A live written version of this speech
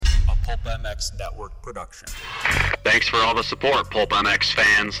Pulp MX Network production. Thanks for all the support, Pulp MX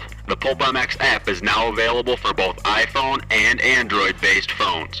fans. The Pulp MX app is now available for both iPhone and Android-based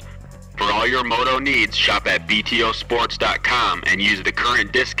phones. For all your moto needs, shop at btosports.com and use the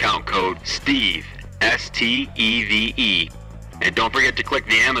current discount code STEVE, S-T-E-V-E. And don't forget to click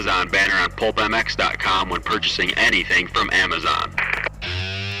the Amazon banner on pulpmx.com when purchasing anything from Amazon.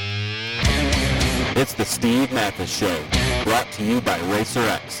 It's the Steve Mathis Show, brought to you by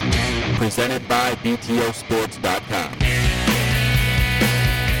RacerX, presented by btosports.com.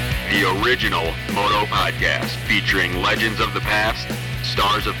 The original Moto Podcast featuring legends of the past,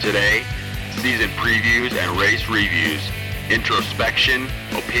 stars of today, season previews and race reviews, introspection,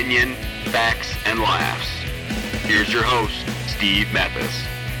 opinion, facts, and laughs. Here's your host, Steve Mathis.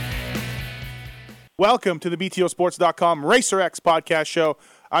 Welcome to the btosports.com RacerX podcast show.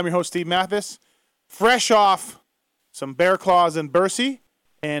 I'm your host, Steve Mathis, fresh off some bear claws in Bercy,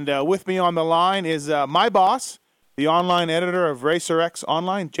 and with me on the line is my boss, the online editor of RacerX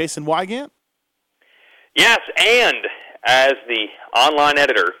Online, Jason Weege. Yes, and as the online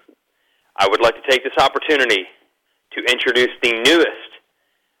editor, I would like to take this opportunity to introduce the newest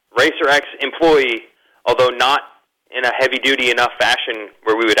RacerX employee, although not in a heavy-duty enough fashion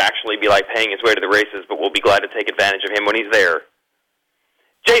where we would actually be like paying his way to the races, but we'll be glad to take advantage of him when he's there.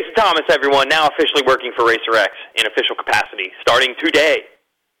 Jason Thomas, everyone, now officially working for RacerX in official capacity, starting today.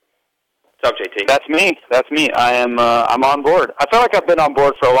 What's up, JT? That's me. I'm on board. I feel like I've been on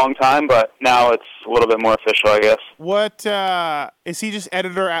board for a long time, but now it's a little bit more official, I guess. What, is he just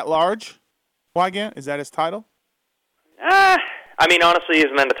editor at large? Weege? Is that his title? I mean, honestly,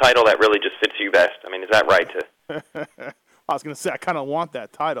 isn't that a title that really just fits you best? I mean, is that right to... I was going to say I kind of want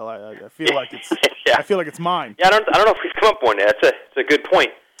that title. I feel like it's yeah. I feel like it's mine. Yeah, I don't know if we've come up with one. That's a good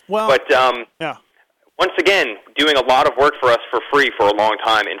point. Well, but yeah. Once again, doing a lot of work for us for free for a long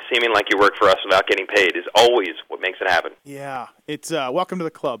time and seeming like you work for us without getting paid is always what makes it happen. Yeah, it's welcome to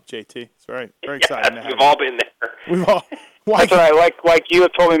the club, JT. It's very exciting to have we've you. all been there. We've all. That's right. Like you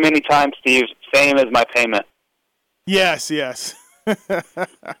have told me many times, Steve. Same as my payment. Yes.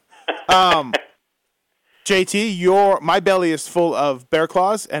 JT, my belly is full of bear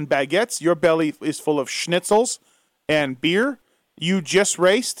claws and baguettes. Your belly is full of schnitzels and beer. You just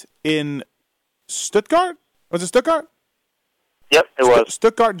raced in Stuttgart? Was it Stuttgart? Yep, it was.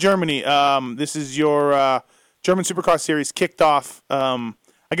 Stuttgart, Germany. This is your German Supercar Series kicked off. I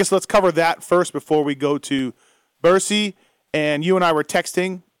guess let's cover that first before we go to Bercy. And you and I were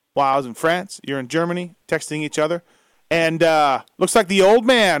texting while I was in France. You're in Germany, texting each other. And looks like the old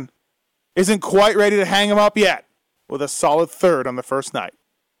man isn't quite ready to hang him up yet with a solid third on the first night.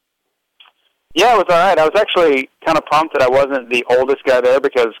 Yeah, it was all right. I was actually kind of pumped that I wasn't the oldest guy there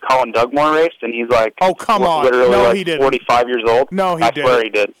because Colin Dugmore raced, and he's like, oh, come on. Literally no, like he didn't. 45 years old. No, he didn't. I swear he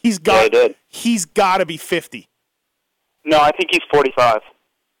did. He did. He's got to be 50. No, I think he's 45.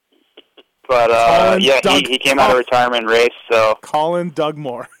 But, he came out of retirement and raced, so. Colin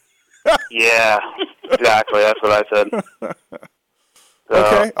Dugmore. Yeah, exactly. That's what I said.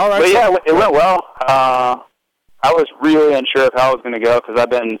 Okay, all right. But, yeah, it went well. I was really unsure of how I was going to go because I've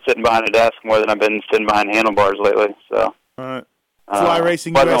been sitting behind a desk more than I've been sitting behind handlebars lately. So, all right. Fly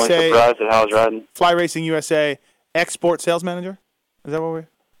Racing wasn't USA. Really surprised at how I was riding. Fly Racing USA, export sales manager. Is that what we?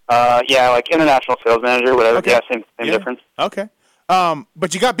 Yeah, like international sales manager, whatever. Okay. Yeah, same difference. Okay.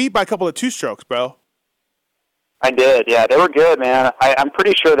 But you got beat by a couple of two-strokes, bro. I did. Yeah, they were good, man. I'm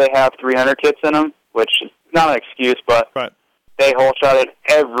pretty sure they have 300 kits in them, which is not an excuse, but they hole shot it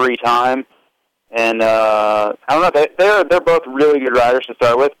every time. And I don't know, they're both really good riders to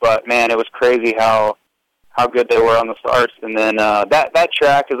start with, but man, it was crazy how good they were on the starts. And then that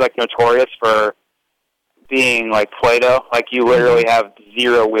track is like notorious for being like Play-Doh, like you literally have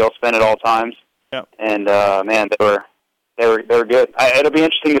zero wheel spin at all times. Yep. And man, they were good. It'll be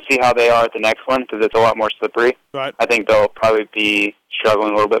interesting to see how they are at the next one because it's a lot more slippery. Right. I think they'll probably be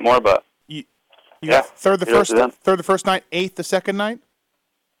struggling a little bit more, but you got third the first night, eighth the second night.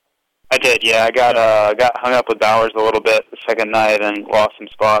 I did, yeah. I got hung up with Bowers a little bit the second night and lost some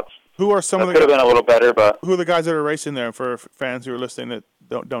spots. Who are some of the could have been a little better, but who are the guys that are racing there for fans who are listening that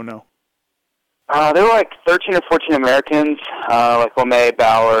don't know? There were like 13 or 14 Americans, like LeMay,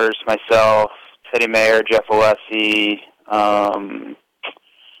 Bowers, myself, Teddy Mayer, Jeff Alessi,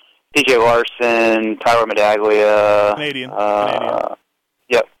 DJ Larson, Tyler Medaglia. Canadian.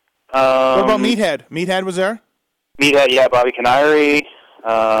 Yep. What about Meathead? Meathead was there? Meathead, yeah. Bobby Canary,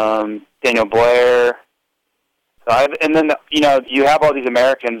 Daniel Blair. So and then, you have all these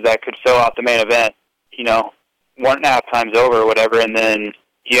Americans that could fill out the main event, 1.5 times over or whatever, and then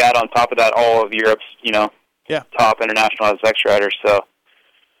you add on top of that all of Europe's, top international SX riders. So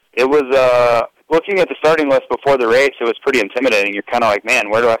it was looking at the starting list before the race. It was pretty intimidating. You're kind of like, man,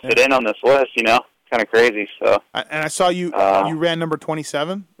 where do I fit in on this list? You know, kind of crazy. So, and I saw you ran number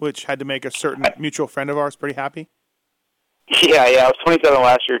 27, which had to make a certain mutual friend of ours pretty happy. Yeah, I was 27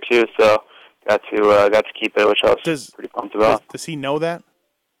 last year too, so got to keep it, which I was pretty pumped about. Does he know that?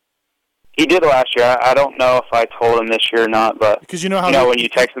 He did last year. I don't know if I told him this year or not, but because you know how when you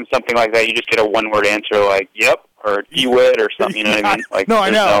text him something like that, you just get a one-word answer like "yep" or "DeWitt" or something. You know what I mean? Like, no, I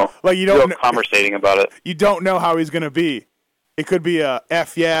know. Like you don't conversating about it. You don't know how he's going to be. It could be a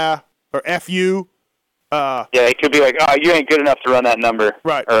F yeah or F you. Yeah, it could be like, oh, you ain't good enough to run that number,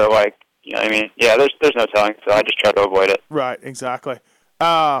 right? Or like, you know what I mean? Yeah, there's no telling, so I just try to avoid it. Right, exactly.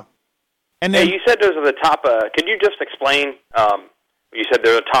 And then you said those are the top. Could you just explain? You said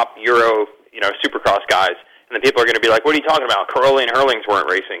they're the top Euro, Supercross guys, and then people are going to be like, "What are you talking about? Crowley and Hurlings weren't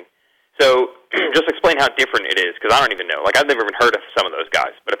racing." So, just explain how different it is, because I don't even know. Like, I've never even heard of some of those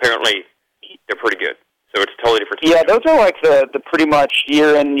guys, but apparently they're pretty good. So it's a totally different. Yeah, those are like the pretty much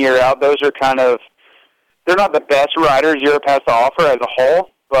year in, year out. Those are kind of, they're not the best riders Europe has to offer as a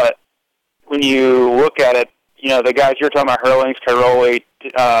whole, but when you look at it, the guys you're talking about, Hurlings, Caroli,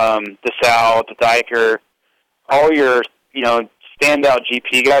 DeSalle, DeDiker, all your, standout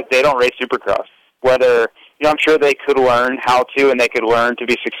GP guys, they don't race Supercross. Whether, I'm sure they could learn how to, and they could learn to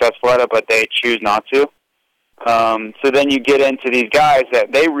be successful at it, but they choose not to. So then you get into these guys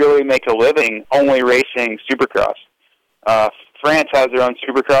that they really make a living only racing Supercross. France has their own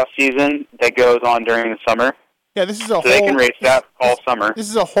Supercross season that goes on during the summer. Yeah, this is a whole. They can race that all summer. This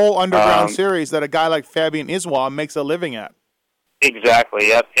is a whole underground series that a guy like Fabien Isouard makes a living at. Exactly.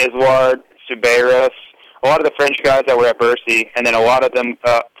 Yep. Isouard, Subeiras, a lot of the French guys that were at Bercy, and then a lot of them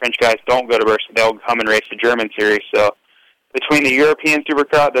French guys don't go to Bercy. They'll come and race the German series. So between the European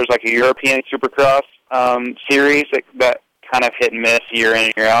Supercross, there's like a European Supercross series that kind of hit and miss year in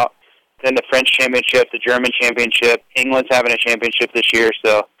and year out. Then the French Championship, the German Championship. England's having a championship this year.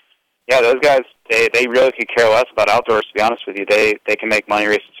 So, yeah, those guys, they really could care less about outdoors, to be honest with you. They can make money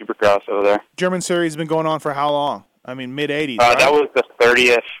racing Supercross over there. German series has been going on for how long? I mean, mid-'80s, right? That was the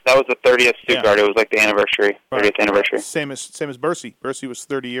 30th. That was the 30th Stuttgart. Yeah. It was like the anniversary, 30th anniversary. Same as Bercy. Bercy was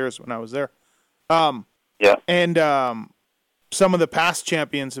 30 years when I was there. Yeah. And some of the past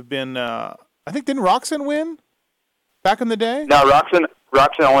champions have been, I think, didn't Roxon win back in the day? No, Roxon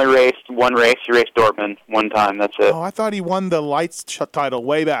only raced one race. He raced Dortmund one time. That's it. Oh, I thought he won the lights title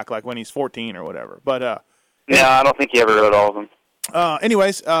way back, like when he's 14 or whatever. But no, I don't think he ever rode all of them.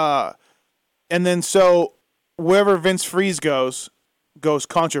 Anyways, and then so wherever Vince Freeze goes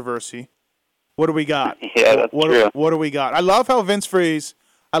controversy. What do we got? Yeah, that's true. What do we got? I love how Vince Freeze.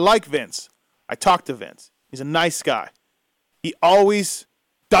 I like Vince. I talk to Vince. He's a nice guy. He always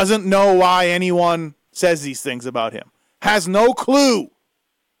doesn't know why anyone says these things about him. Has no clue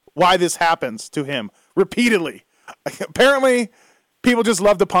why this happens to him repeatedly. Apparently, people just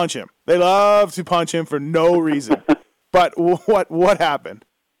love to punch him. They love to punch him for no reason. But what happened?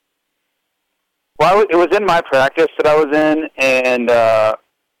 Well, it was in my practice that I was in, and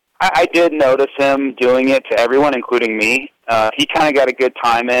I did notice him doing it to everyone, including me. He kind of got a good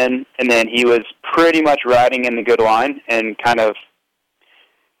time in, and then he was pretty much riding in the good line and kind of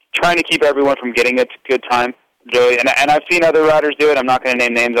trying to keep everyone from getting a good time. Really, and I've seen other riders do it. I'm not going to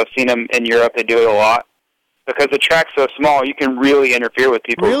name names. I've seen them in Europe. They do it a lot. Because the track's so small, you can really interfere with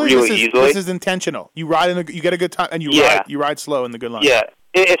people really easily. This is intentional. You ride you get a good time, and you ride slow in the good line. Yeah.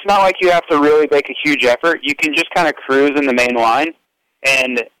 It's not like you have to really make a huge effort. You can just kind of cruise in the main line,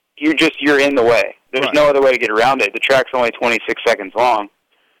 and you're in the way. There's no other way to get around it. The track's only 26 seconds long.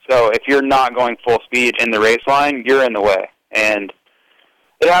 So if you're not going full speed in the race line, you're in the way. And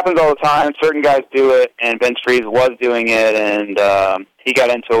it happens all the time. Certain guys do it, and Vince Freeze was doing it, and he got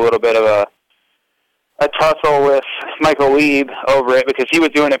into a little bit of a tussle with Michael Lieb over it because he was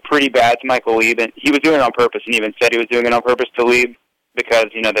doing it pretty bad to Michael Lieb, and he was doing it on purpose, and even said he was doing it on purpose to Lieb because,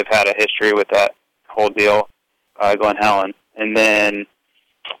 they've had a history with that whole deal, Glenn Helen. And then,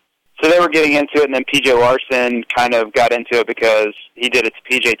 so they were getting into it, and then PJ Larson kind of got into it because he did it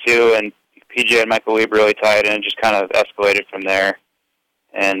to PJ too, and PJ and Michael Lieb really tight, and it just kind of escalated from there.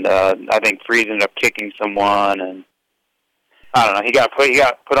 And I think Freeze ended up kicking someone, and I don't know. He got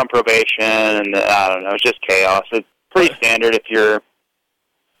put on probation, and I don't know. It's just chaos. It's pretty standard if you're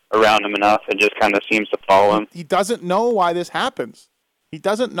around him enough. It just kind of seems to follow him. He doesn't know why this happens. He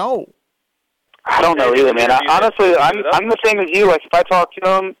doesn't know. I don't know either, man. Honestly, I'm the same as you. Like if I talk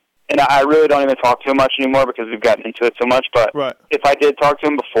to him, and I really don't even talk to him much anymore because we've gotten into it so much. But if I did talk to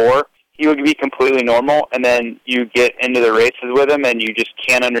him before, he would be completely normal, and then you get into the races with him, and you just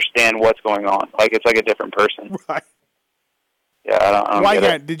can't understand what's going on. Like, it's like a different person. Right. Yeah, I don't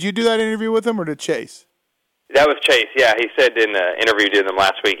get it. Did you do that interview with him, or did Chase? That was Chase, yeah. He said in an interview with him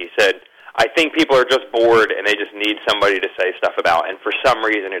last week, he said, I think people are just bored and they just need somebody to say stuff about, and for some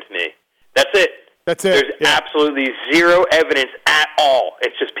reason it's me. That's it. That's it. There's absolutely zero evidence at all.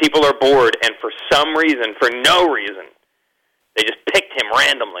 It's just people are bored, and for some reason, for no reason, they just picked him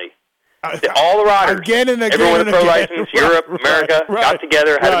randomly. All the riders, again and again, everyone with a pro license, Europe, right, America, got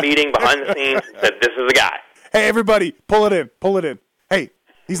together, had a meeting behind the scenes, and said, this is the guy. Hey, everybody, pull it in. Hey,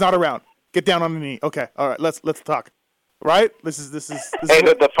 he's not around. Get down on the knee. Okay, all right, let's talk. Right? This is. Hey,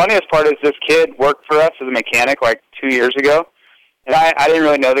 the funniest part is this kid worked for us as a mechanic like 2 years ago, and I didn't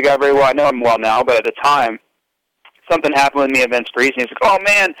really know the guy very well. I know him well now, but at the time, something happened with me at Vince Breeze, and he's like, "Oh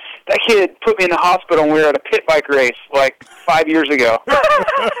man, that kid put me in the hospital when we were at a pit bike race like 5 years ago."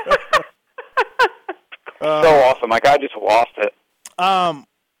 So awesome! Like I just lost it.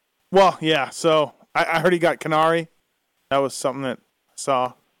 Well, yeah. So I heard he got Canary. That was something that I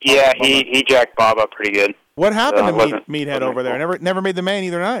saw. Yeah, he jacked Bob up pretty good. What happened to Meathead over there? Never made the main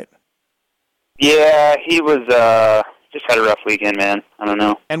either night. Yeah, he was just had a rough weekend, man. I don't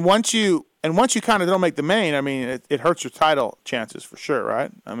know. And once you kind of don't make the main, I mean, it hurts your title chances for sure,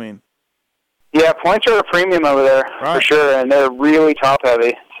 right? I mean, yeah, points are a premium over there for sure, and they're really top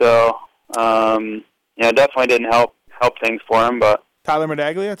heavy. So, definitely didn't help things for him. But Tyler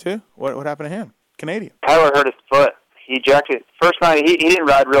Medaglia too. What happened to him? Canadian. Tyler hurt his foot. He jacked it first night. He didn't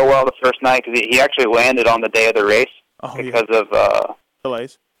ride real well the first night because he actually landed on the day of the race because of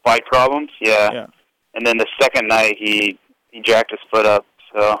delays, bike problems. Yeah. And then the second night he jacked his foot up.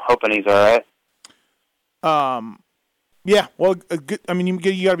 So hoping he's all right. Yeah. Well, good. I mean, you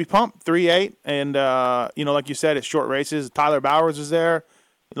got to be pumped. 3.8, and like you said, it's short races. Tyler Bowers is there.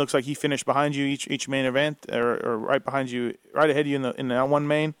 It looks like he finished behind you each main event, or right behind you, right ahead of you in the one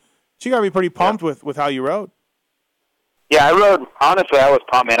main. So you got to be pretty pumped with how you rode. Yeah, I rode. Honestly, I was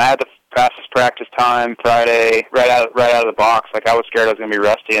pumped, man. I had the fastest practice time Friday, right out of the box. Like I was scared I was going to be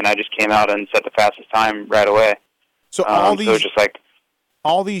rusty, and I just came out and set the fastest time right away. So all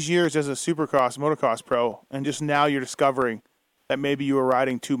these years as a Supercross, motocross pro, and just now you're discovering that maybe you were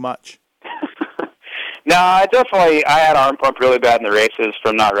riding too much. No, I had arm pump really bad in the races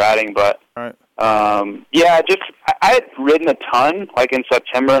from not riding, but right. I had ridden a ton like in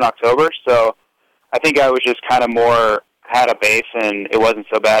September and October, so I think I was just kind of more had a base, and it wasn't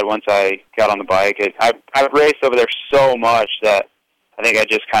so bad once I got on the bike. I've raced over there so much that I think I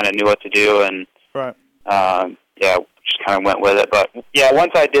just kind of knew what to do, and right. Just kind of went with it. But yeah,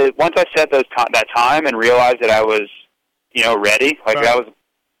 once I set that time and realized that I was, ready, like right.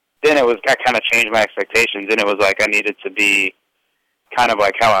 I kind of changed my expectations, and it was like I needed to be kind of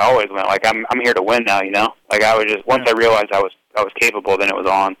like how I always went. Like I'm here to win now, Like I was just once I realized I was capable, then it was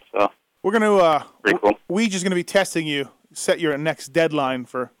on. So we're gonna pretty cool. Weege is gonna be testing you. Set your next deadline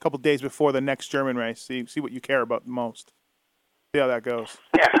for a couple days before the next German race. See what you care about the most. See how that goes.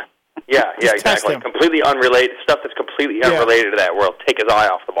 Yeah, exactly. Completely unrelated stuff that's completely unrelated to that world. Take his eye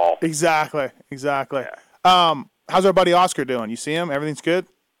off the ball. Exactly. Yeah. How's our buddy Oscar doing? You see him? Everything's good?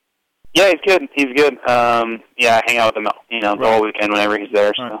 Yeah, he's good. I hang out with him, the whole weekend whenever he's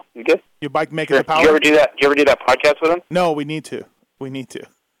there. So he's good. Your bike making the power? You ever do that podcast with him? No, we need to.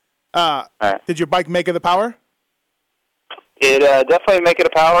 All right. Did your bike make it the power? It definitely make it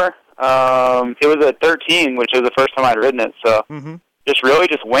a power. It was a 13, which was the first time I'd ridden it. So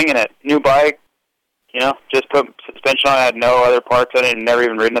just winging it. New bike, just put suspension on it. I had no other parts on it and never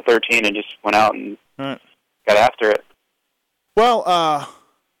even ridden a 13 and just went out and got after it. Well,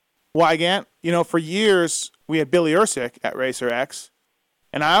 Wygant, for years we had Billy Ursick at Racer X,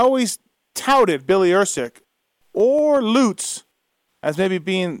 and I always touted Billy Ursick or Lutz as maybe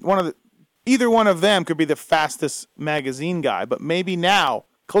being either one of them could be the fastest magazine guy, but maybe now,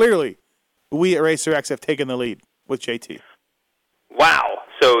 clearly, we at Racer X have taken the lead with JT. Wow.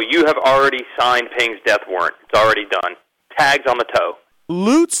 So you have already signed Ping's death warrant. It's already done. Tags on the toe.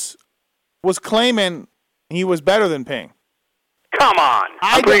 Lutz was claiming he was better than Ping. Come on.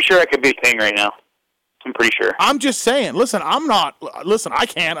 I'm pretty sure I could beat Ping right now. I'm pretty sure. I'm just saying. Listen, I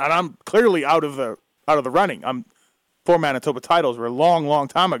can't, and I'm clearly out of the running. I'm 4 Manitoba titles were a long, long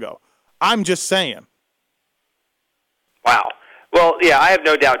time ago. I'm just saying. Wow. Well, yeah, I have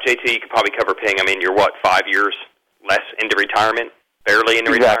no doubt, JT, you could probably cover Ping. I mean, you're 5 years less into retirement, barely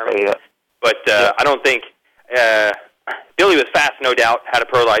into retirement. Yeah. But I don't think Billy was fast, no doubt, had a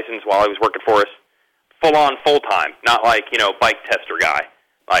pro license while he was working for us, full-on, full-time, not like, bike tester guy.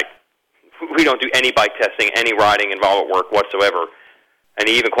 Like, we don't do any bike testing, any riding involvement work whatsoever. And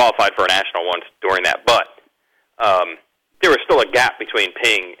he even qualified for a national once during that. But there was still a gap between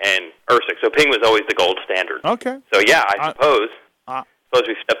Ping and Ursick. So Ping was always the gold standard. Okay. So, yeah, I suppose Suppose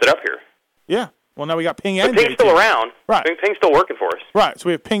we stepped it up here. Yeah. Well, now we got Ping But and Ping's JT. still around. Right. Ping's still working for us. Right. So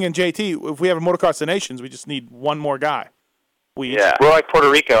we have Ping and JT. If we have a Motocross the Nations, we just need one more guy. Yeah. We're like Puerto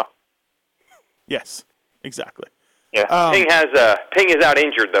Rico. Yes. Exactly. Yeah. Ping is out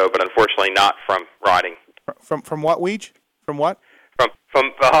injured though, but unfortunately not from riding. From what, Weege? From what? From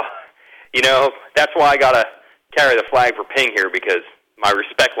that's why I gotta carry the flag for Ping here, because my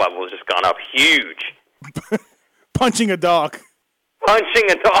respect level has just gone up huge. Punching a dog. Punching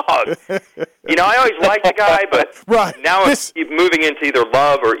a dog. I always liked the guy, but now it's moving into either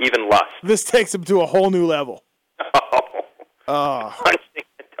love or even lust. This takes him to a whole new level. Punching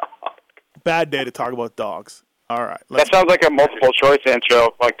a dog. Bad day to talk about dogs. All right. That sounds like a multiple choice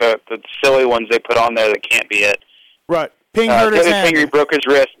intro, like the silly ones they put on there that can't be it. Right. Ping hurt his hand. Finger broke his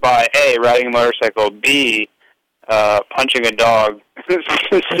wrist by A, riding a motorcycle, B, punching a dog,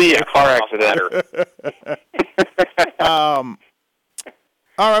 C, a car accident. All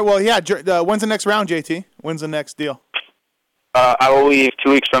right. Well, yeah. When's the next round, JT? When's the next deal? I will leave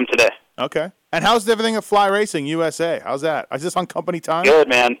 2 weeks from today. Okay. And how's everything at Fly Racing USA? How's that? Is this on company time? Good,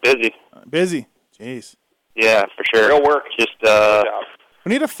 man. Busy. Busy. Jeez. Yeah, for sure. Real work. Just we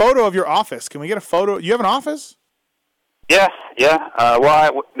need a photo of your office. Can we get a photo? You have an office? Yeah.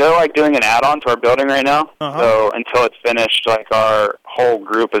 They're like doing an add-on to our building right now. So until it's finished, like our whole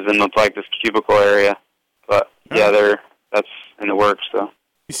group is in this cubicle area. But that's in the works. So.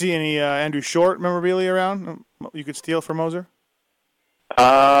 You see any Andrew Short memorabilia around you could steal from Moser?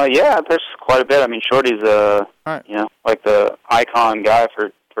 Yeah, there's quite a bit. I mean, Shorty's right. like the icon guy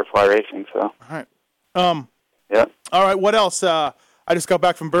for Fly Racing. So. All right. Yeah. All right. What else? I just got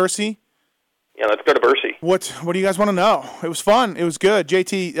back from Bercy. Yeah, let's go to Bercy. What do you guys want to know? It was fun. It was good.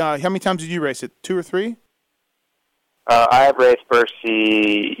 JT, how many times did you race it? 2 or 3? I have raced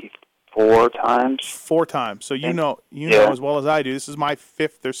Bercy 4 times. 4 times. So you know as well as I do. This is my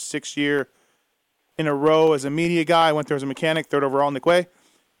 5th or 6th year in a row as a media guy. I went there as a mechanic, 3rd overall in the Quay,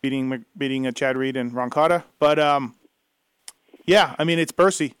 beating Chad Reed and Ron Cotta. But yeah, I mean it's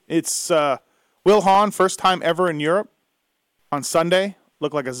Bercy. It's Will Hahn, first time ever in Europe on Sunday.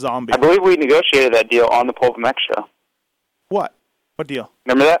 Looked like a zombie. I believe we negotiated that deal on the Pulp X show. What? What deal?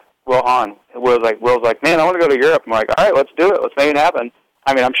 Remember that? Will Hahn. Will's like, man, I want to go to Europe. I'm like, all right, let's do it. Let's make it happen.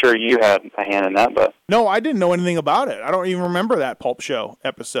 I mean, I'm sure you had a hand in that, but... No, I didn't know anything about it. I don't even remember that Pulp Show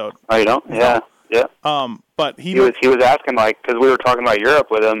episode. Oh, you don't? Yeah. But he was asking, because we were talking about Europe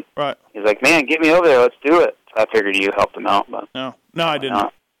with him. Right. He's like, man, get me over there. Let's do it. So I figured you helped him out, but... No, I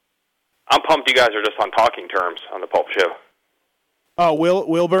didn't. I'm pumped you guys are just on talking terms on the Pulp Show. Oh,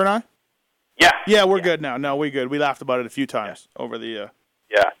 Wilbur and I? Yeah. Yeah, we're good now. No, we're good. We laughed about it a few times over the...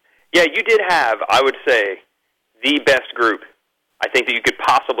 Yeah, you did have, I would say, the best group I think that you could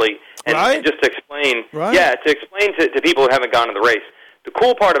possibly... And just to explain... Right. Yeah, to explain to people who haven't gone to the race, the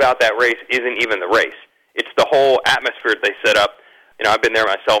cool part about that race isn't even the race. It's the whole atmosphere that they set up. I've been there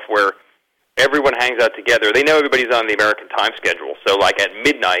myself where everyone hangs out together. They know everybody's on the American time schedule. So, at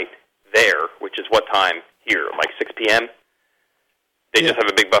midnight there, which is what time here? 6 p.m.? They just have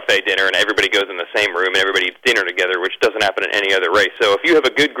a big buffet dinner, and everybody goes in the same room, and everybody eats dinner together, which doesn't happen in any other race. So if you have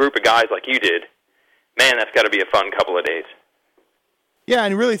a good group of guys like you did, man, that's got to be a fun couple of days. Yeah,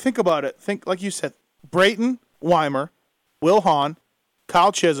 and really think about it. Think, like you said, Brayton, Weimer, Will Hahn,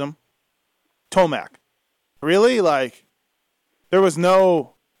 Kyle Chisholm, Tomac. Really? There was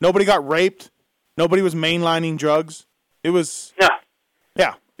nobody got raped. Nobody was mainlining drugs. It was... No.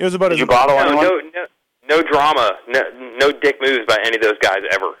 Yeah, it was about... Did you bottle anyone? No drama, no dick moves by any of those guys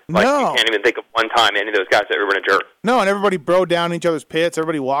ever. No. You can't even think of one time any of those guys that ever been a jerk. No, and everybody broke down each other's pits.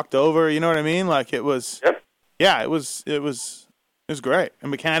 Everybody walked over. You know what I mean? It was... Yep. Yeah, it was great.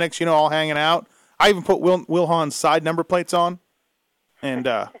 And mechanics, all hanging out. I even put Will Hahn's side number plates on. And,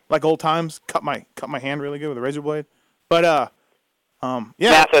 like old times, cut my hand really good with a razor blade. But, yeah.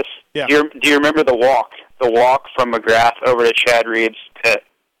 Mathis, yeah. Do you remember the walk? The walk from McGrath over to Chad Reed's pit?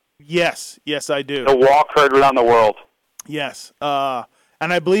 Yes, I do. The walk heard around the world. Yes. And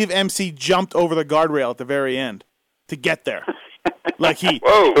I believe MC jumped over the guardrail at the very end to get there. Whoa.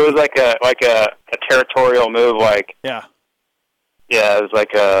 It was like a territorial move, Yeah. Yeah, it was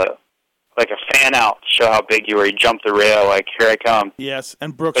like a fan out to show how big you were. He jumped the rail, here I come. Yes,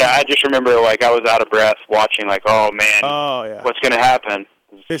 and Brooks. But I just remember, I was out of breath watching, oh man, what's going to happen?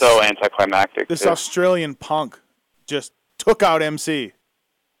 It's so anticlimactic. This Australian punk just took out MC.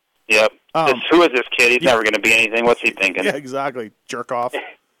 Yep. Who is this kid? He's never going to be anything. What's he thinking? Yeah, exactly. Jerk off. Hey,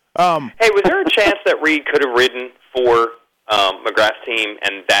 was there a chance that Reed could have ridden for McGrath's team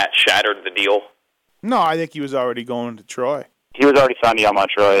and that shattered the deal? No, I think he was already going to Troy. He was already signed to Yamaha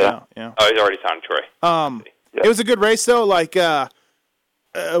Troy, yeah. Oh, he's already signed to Troy. It was a good race, though. Like,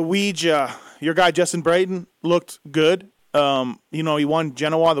 Weege, your guy Justin Brayton looked good. He won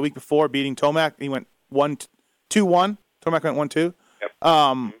Genoa the week before, beating Tomac. He went 2-1. Tomac went 1-2.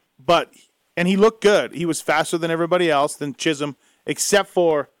 Yep. And he looked good. He was faster than everybody else, than Chisholm, except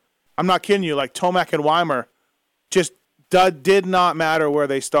for, I'm not kidding you, like Tomac and Weimer just did not matter where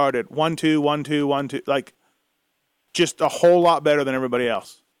they started. 1-2, 1-2, 1-2, like just a whole lot better than everybody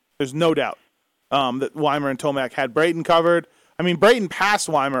else. There's no doubt that Weimer and Tomac had Brayton covered. I mean, Brayton passed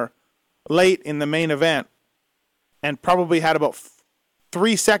Weimer late in the main event and probably had about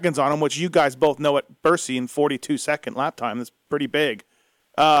 3 seconds on him, which you guys both know at Bercy in 42-second lap time. That's pretty big.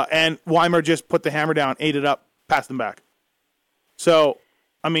 And Weimer just put the hammer down, ate it up, passed them back. So,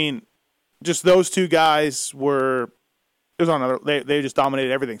 I mean, just those two guys they just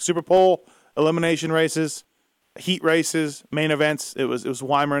dominated everything. Super Pole, elimination races, heat races, main events. It was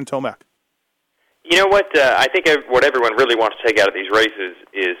Weimer and Tomac. You know what? I think what everyone really wants to take out of these races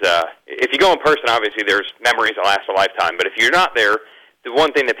is, if you go in person, obviously there's memories that last a lifetime. But if you're not there, the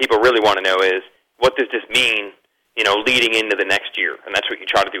one thing that people really want to know is, what does this mean, leading into the next year? And that's what you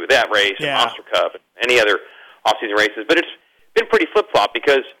try to do with that race, and Monster Cup, and any other off-season races. But it's been pretty flip-flop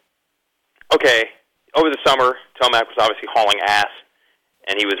because, okay, over the summer, Tomac was obviously hauling ass,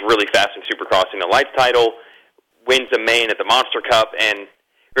 and he was really fast in Supercross in the Lights title, wins the main at the Monster Cup, and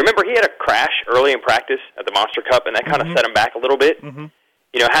remember, he had a crash early in practice at the Monster Cup, and that kind of set him back a little bit. Mm-hmm.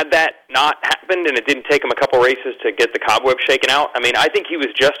 Had that not happened and it didn't take him a couple races to get the cobweb shaken out, I mean, I think he was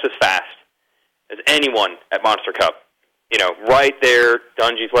just as fast as anyone at Monster Cup. Right there,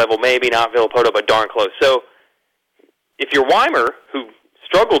 Dungey's level, maybe not Villapoto, but darn close. So if you're Weimer, who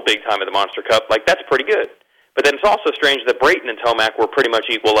struggled big time at the Monster Cup, that's pretty good. But then it's also strange that Brayton and Tomac were pretty much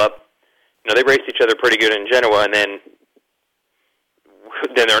equal up. They raced each other pretty good in Genoa, and then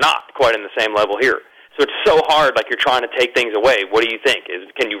they're not quite in the same level here. So it's so hard, like you're trying to take things away. What do you think?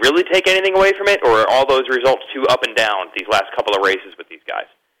 Can you really take anything away from it, or are all those results too up and down these last couple of races with these guys?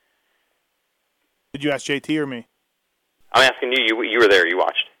 Did you ask JT or me? I'm asking you. You were there. You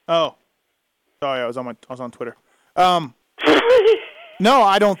watched. Oh, sorry. I was on Twitter. No,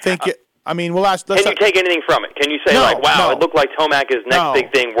 I don't think it. I mean, we'll ask. Can you take anything from it? Can you say, wow, it looked like Tomac is next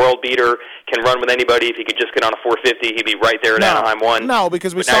big thing, world beater, can run with anybody. If he could just get on a 450, he'd be right there at Anaheim 1. No,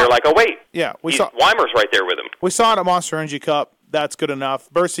 because now you're like, oh, wait. Yeah, Weimer's right there with him. We saw it at Monster Energy Cup. That's good enough.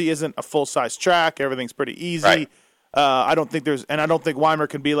 Bercy isn't a full-size track. Everything's pretty easy. Right. I don't think Weimer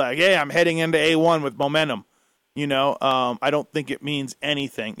can be like, hey, I'm heading into A1 with momentum. I don't think it means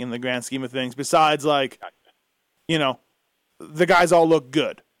anything in the grand scheme of things besides, the guys all look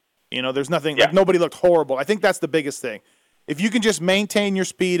good. There's nothing, nobody looked horrible. I think that's the biggest thing. If you can just maintain your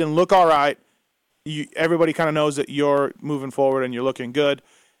speed and look all right, everybody kind of knows that you're moving forward and you're looking good.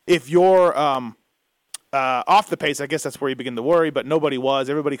 If you're off the pace, I guess that's where you begin to worry, but nobody was.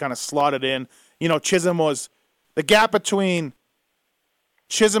 Everybody kind of slotted in. Chisholm was, the gap between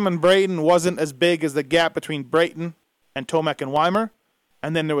Chisholm and Brayton wasn't as big as the gap between Brayton and Tomac and Weimer.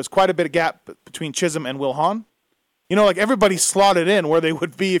 And then there was quite a bit of gap between Chisholm and Will Hahn. Everybody slotted in where they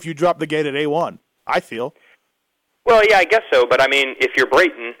would be if you dropped the gate at A1, I feel. Well, yeah, I guess so. But, I mean, if you're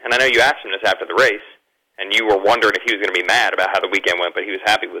Brayton, and I know you asked him this after the race, and you were wondering if he was going to be mad about how the weekend went, but he was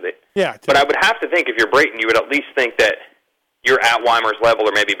happy with it. Yeah. But I would have to think if you're Brayton, you would at least think that you're at Weimer's level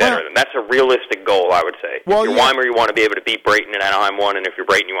or maybe better than. That's a realistic goal, I would say. Well, if you're Weimer, you want to be able to beat Brayton in Anaheim 1, and if you're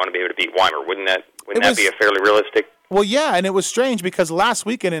Brayton, you want to be able to beat Weimer. Wouldn't that be a fairly realistic? Well, yeah, and it was strange because last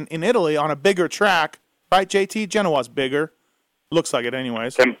weekend in Italy on a bigger track, right, JT? Genoa's bigger. Looks like it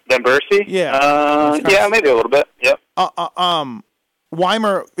anyways. Than Bercy? Yeah. Maybe a little bit. Yep.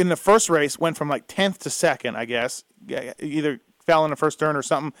 Weimer in the first race went from 10th to 2nd, I guess. Either fell in the first turn or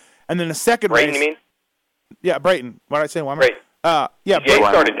something. And then the second Brayton, race. you mean? Yeah, Brayton. What did I say, Weimer? Brayton. Yeah, he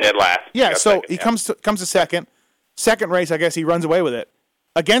started dead last. Yeah, so he comes to second. Second race, I guess he runs away with it.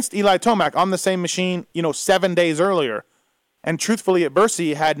 Against Eli Tomac on the same machine, 7 days earlier. And truthfully, at Bercy,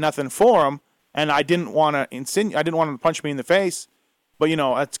 he had nothing for him. And I didn't want to I didn't want him to punch me in the face, but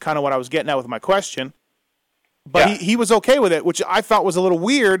that's kind of what I was getting at with my question. But he was okay with it, which I thought was a little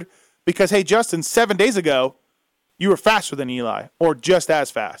weird because, hey, Justin, 7 days ago, you were faster than Eli, or just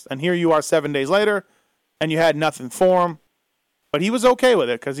as fast, and here you are 7 days later, and you had nothing for him. But he was okay with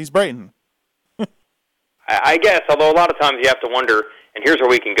it because he's Brayton. I guess, although a lot of times you have to wonder, and here's where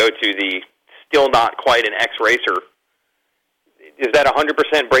we can go to the still not quite an ex-racer. Is that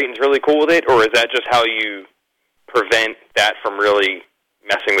 100% Brayton's really cool with it, or is that just how you prevent that from really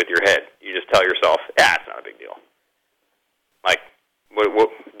messing with your head? You just tell yourself, it's not a big deal. What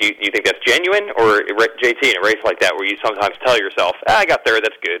do you think that's genuine, or JT, in a race like that where you sometimes tell yourself, I got third,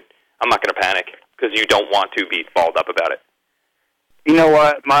 that's good. I'm not going to panic. because you don't want to be balled up about it. You know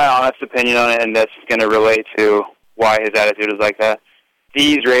what? My honest opinion on it, and this is going to relate to why his attitude is like that.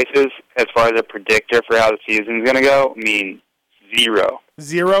 These races, as far as a predictor for how the season's going to go, mean zero.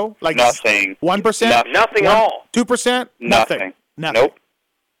 Zero? Like nothing. 1%? Nothing at all. 2%? Nothing. Nothing. Nope.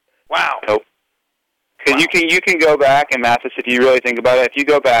 Wow. Nope. Because you can go back, and Mathis, if you really think about it, if you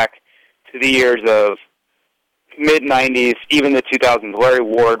go back to the years of mid-'90s, even the 2000s, Larry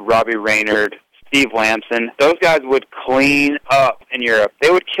Ward, Robbie Reynard, Steve Lamson, those guys would clean up in Europe. They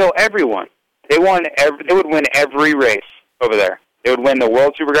would kill everyone. They would win every race over there. They would win the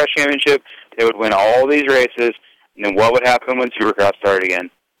World Supercross Championship. They would win all these races. And then what would happen when Supercross started again?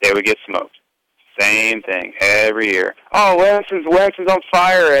 They would get smoked. Same thing every year. Oh, Lanson's on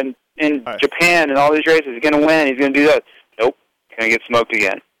fire in Japan and all these races. He's going to win. He's going to do that. Nope. Going to get smoked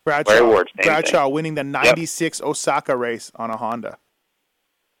again. Bradshaw winning the 96 Osaka race on a Honda.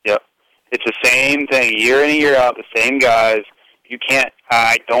 Yep. It's the same thing year in and year out, the same guys.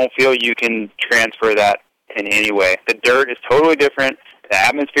 I don't feel you can transfer that in any way. The dirt is totally different. The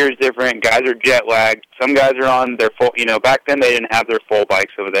atmosphere is different. Guys are jet lagged. Some guys are on their full, back then they didn't have their full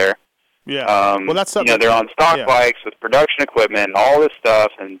bikes over there. Yeah. Well, that's something. They're on stock bikes with production equipment and all this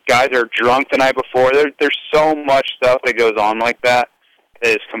stuff, and guys are drunk the night before. There's so much stuff that goes on like that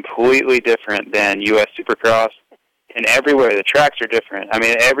is completely different than U.S. Supercross. And everywhere, the tracks are different. I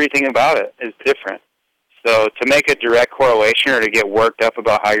mean, everything about it is different. So to make a direct correlation or to get worked up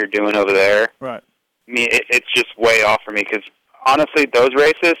about how you're doing over there, right? I mean, it's just way off for me because, honestly, those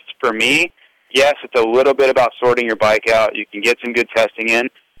races, for me, yes, it's a little bit about sorting your bike out. You can get some good testing in,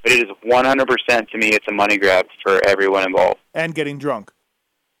 but it is 100% to me, it's a money grab for everyone involved. And getting drunk.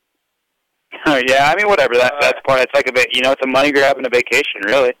 Yeah, I mean, whatever. That's part. It's like it's a money grab and a vacation,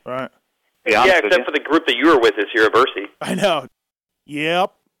 really. Right. Yeah, except for the group that you were with this year at Bercy. I know.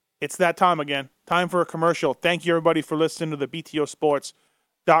 Yep. It's that time again. Time for a commercial. Thank you, everybody, for listening to the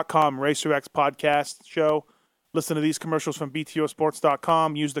BTOsports.com RacerX podcast show. Listen to these commercials from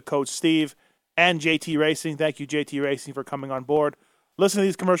BTOsports.com. Use the code Steve and JT Racing. Thank you, JT Racing, for coming on board. Listen to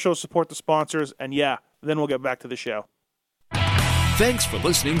these commercials, support the sponsors, and then we'll get back to the show. Thanks for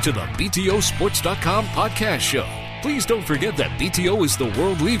listening to the BTOsports.com podcast show. Please don't forget that BTO is the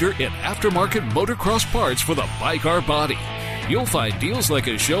world leader in aftermarket motocross parts for the bike-car body. You'll find deals like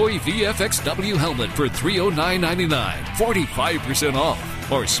a Shoei VFXW helmet for $309.99, 45%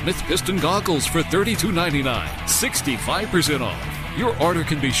 off, or Smith Piston goggles for $32.99, 65% off. Your order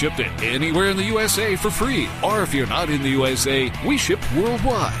can be shipped anywhere in the USA for free, or if you're not in the USA, we ship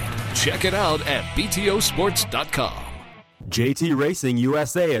worldwide. Check it out at BTOsports.com. JT Racing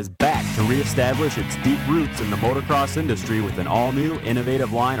USA is back to reestablish its deep roots in the motocross industry with an all-new,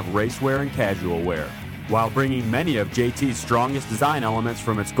 innovative line of racewear and casual wear. While bringing many of JT's strongest design elements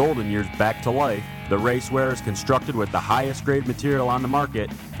from its golden years back to life, the racewear is constructed with the highest grade material on the market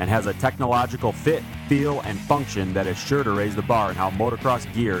and has a technological fit, feel, and function that is sure to raise the bar in how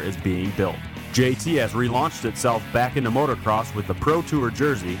motocross gear is being built. JT has relaunched itself back into motocross with the Pro Tour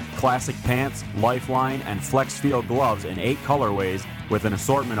jersey, classic pants, lifeline, and flex feel gloves in 8 colorways with an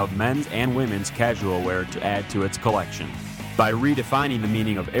assortment of men's and women's casual wear to add to its collection. By redefining the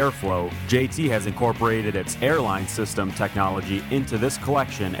meaning of airflow, JT has incorporated its airline system technology into this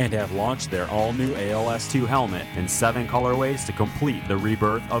collection and have launched their all-new ALS2 helmet in 7 colorways to complete the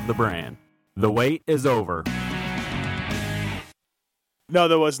rebirth of the brand. The wait is over. No,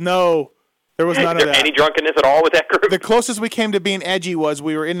 there was none of that. Any drunkenness at all with that group? The closest we came to being edgy was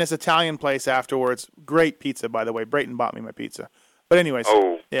we were in this Italian place afterwards. Great pizza, by the way. Brayton bought me my pizza. But anyways,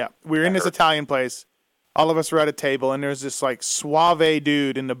 we were in this Italian place. All of us were at a table, and there's this like suave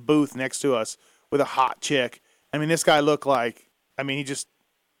dude in the booth next to us with a hot chick. I mean, this guy looked like, he just,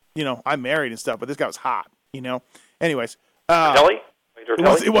 I'm married and stuff, but this guy was hot, Anyways. Tortelli?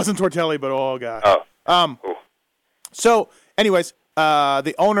 It wasn't Tortelli, but oh, God. Oh. So, anyways,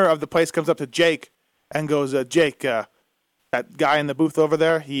 the owner of the place comes up to Jake and goes, Jake, that guy in the booth over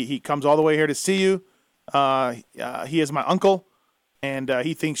there, he comes all the way here to see you. He is my uncle, and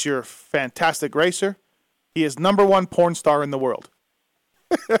he thinks you're a fantastic racer. He is #1 porn star in the world.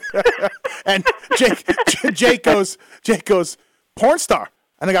 And Jake goes, porn star?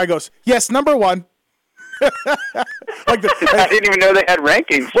 And the guy goes, yes, #1. I didn't even know they had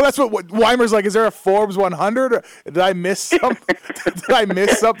rankings. Well, that's what Weimer's like. Is there a Forbes 100? Or did I miss something?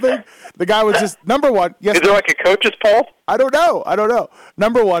 The guy was just #1. Yes. Is there like a coach's poll? I don't know.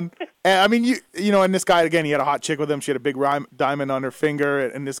 #1. And and this guy, again, he had a hot chick with him. She had a big diamond on her finger,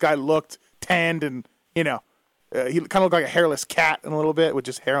 and this guy looked tanned, and he kind of looked like a hairless cat in a little bit with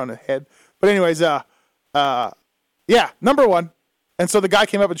just hair on his head. But anyways, #1. And so the guy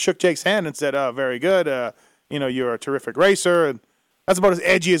came up and shook Jake's hand and said, very good. You're a terrific racer. And that's about as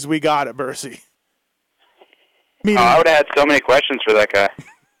edgy as we got at Bercy. I would have had so many questions for that guy.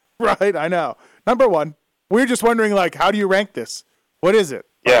 Right, I know. Number one, we were just wondering, like, how do you rank this? What is it?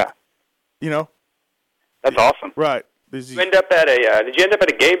 Yeah. Like, That's awesome. Right. Did you end up at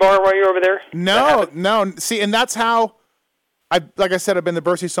a gay bar while you were over there? No. See, and that's how, like I said, I've been to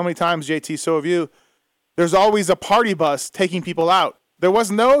Bercy so many times, JT, so have you. There's always a party bus taking people out. There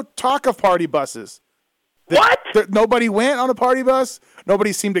was no talk of party buses. What? Nobody went on a party bus.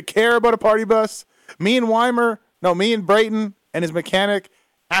 Nobody seemed to care about a party bus. Me and Brayton and his mechanic,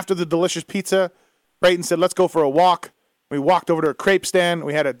 after the delicious pizza, Brayton said, let's go for a walk. We walked over to a crepe stand.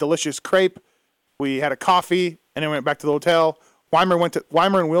 We had a delicious crepe. We had a coffee, and then went back to the hotel. Weimer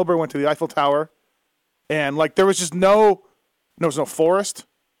and Wilbur went to the Eiffel Tower. And, like, there was just no forest.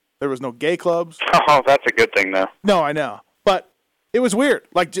 There was no gay clubs. Oh, that's a good thing, though. No, I know. But it was weird.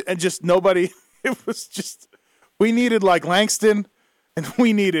 Like, and just nobody, it was just, we needed, like, Langston, and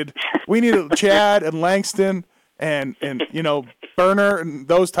we needed Chad and Langston and Burner and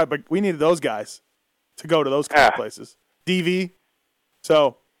those we needed those guys to go to those kind of places. DV.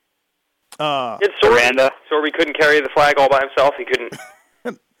 So, Sorby couldn't carry the flag all by himself. He couldn't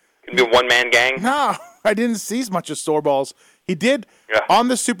be a one-man gang. No, I didn't see much of Soreballs. He did on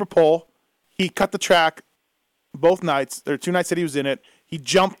the Super Pole. He cut the track both nights. There are 2 nights that he was in it. He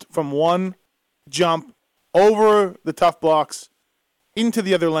jumped from one jump over the tough blocks into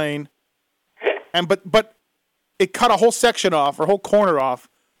the other lane, and but it cut a whole section off or a whole corner off,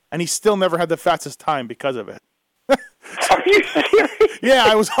 and he still never had the fastest time because of it. Are you serious? Yeah,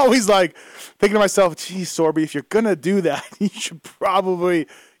 I was always like thinking to myself, geez, Sorby, if you're going to do that, you should probably,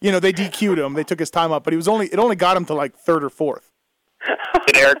 they DQ'd him. They took his time up, but it only got him to like 3rd or 4th.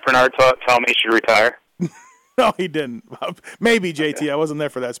 Did Eric Bernard tell me he should retire? No, he didn't. Maybe, JT. I wasn't there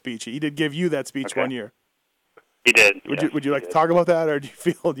for that speech. He did give you that speech one year. He did. Would you like to talk about that, or do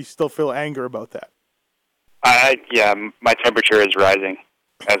you still feel anger about that? My temperature is rising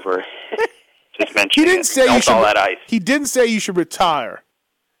as we're just mentioning. He didn't say you should. All that ice. He didn't say you should retire.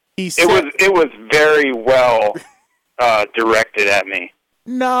 He said it was very well directed at me.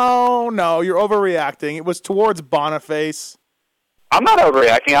 No, you're overreacting. It was towards Boniface. I'm not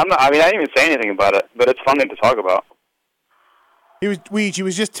overreacting. I didn't even say anything about it, but it's funny to talk about. He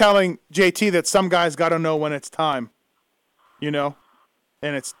was just telling JT that some guys got to know when it's time, and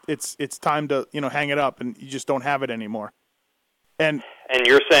it's time to hang it up, and you just don't have it anymore. And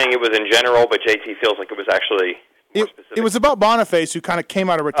you're saying it was in general, but JT feels like it was actually more specific. It was about Boniface, who kind of came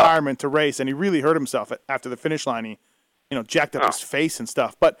out of retirement to race, and he really hurt himself after the finish line. He, jacked up his face and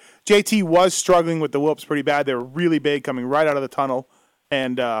stuff. But JT was struggling with the whoops pretty bad. They were really big coming right out of the tunnel,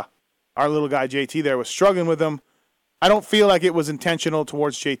 and our little guy JT there was struggling with them. I don't feel like it was intentional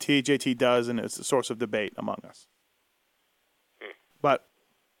towards JT. JT does, and it's a source of debate among us. But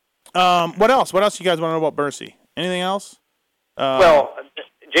what else? What else you guys want to know about Bercy? Anything else? Well,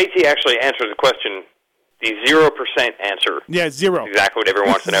 JT actually answered the question, the 0% answer. Yeah, 0. Exactly what everyone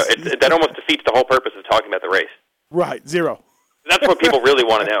wants to know. That almost defeats the whole purpose of talking about the race. Right, 0. That's what people really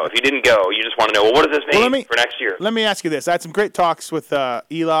want to know. If you didn't go, you just want to know, well, what does this mean for next year? Let me ask you this. I had some great talks with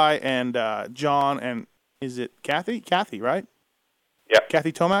Eli and John, and is it Kathy? Kathy, right? Yeah.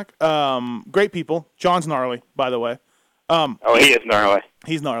 Kathy Tomac. Great people. John's gnarly, by the way. He is gnarly.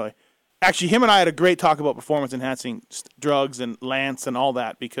 He's gnarly. Actually, him and I had a great talk about performance-enhancing drugs and Lance and all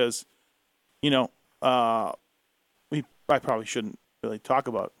that because, I probably shouldn't really talk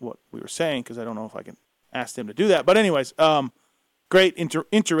about what we were saying because I don't know if I can ask him to do that. But anyways, great,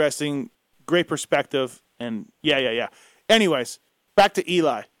 interesting, great perspective, and yeah. Anyways, back to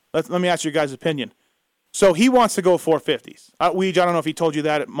Eli. Let me ask your guys' opinion. So he wants to go 450s. Weege, I don't know if he told you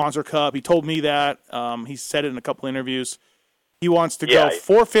that at Monster Cup. He told me that. He said it in a couple interviews. He wants to go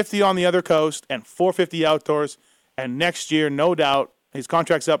 450 on the other coast and 450 outdoors. And next year, no doubt, his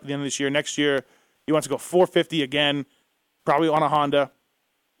contract's up at the end of this year. Next year, he wants to go 450 again, probably on a Honda.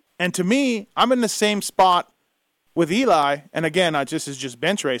 And to me, I'm in the same spot with Eli. And again, this is just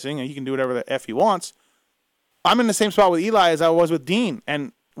bench racing, and he can do whatever the F he wants. I'm in the same spot with Eli as I was with Dean.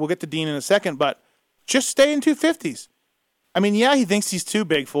 And we'll get to Dean in a second, but just stay in 250s. I mean, yeah, he thinks he's too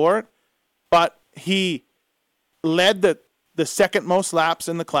big for it, but he led the second most laps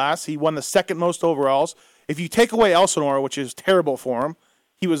in the class. He won the second most overalls. If you take away Elsinore, which is terrible for him,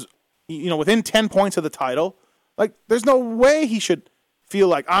 he was, within 10 points of the title. Like, there's no way he should feel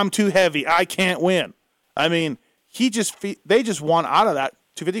like I'm too heavy. I can't win. I mean, they just want out of that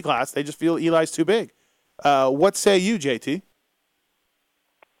 250 class. They just feel Eli's too big. What say you, JT?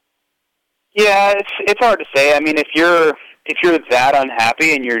 Yeah, it's hard to say. I mean, if you're that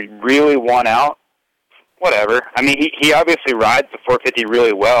unhappy and you really want out, whatever. I mean, he obviously rides the 450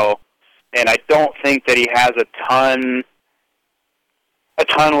 really well, and I don't think that he has a ton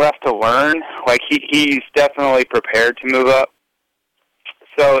left to learn. Like he's definitely prepared to move up.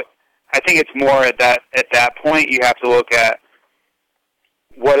 So I think it's more at that point you have to look at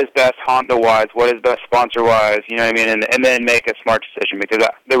what is best Honda-wise, what is best sponsor-wise, you know what I mean, and then make a smart decision, because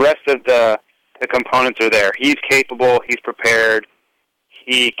the rest of the components are there. He's capable, he's prepared,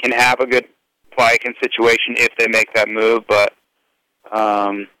 he can have a good bike and situation if they make that move, but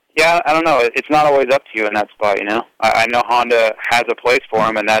yeah, I don't know. It's not always up to you in that spot, you know. I know Honda has a place for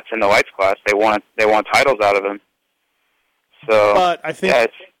him, and that's in the lights class. They want titles out of him. So, but I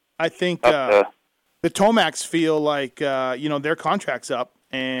think the Tomacs feel like their contract's up,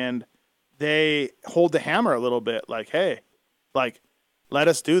 and they hold the hammer a little bit. Like, hey, like let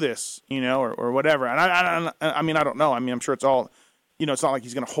us do this, or whatever. And I mean, I don't know. I mean, I'm sure it's all, it's not like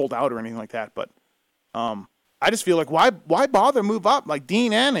he's going to hold out or anything like that. But I just feel like why bother move up? Like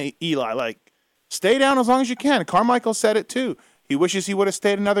Dean and Eli, like stay down as long as you can. Carmichael said it too. He wishes he would have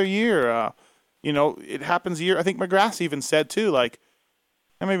stayed another year. It happens a year. I think McGrath even said too, like,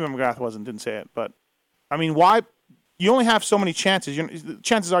 and maybe McGrath didn't say it, but I mean, why? You only have so many chances.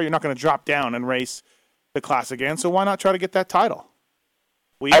 Chances are you're not going to drop down and race the class again. So why not try to get that title?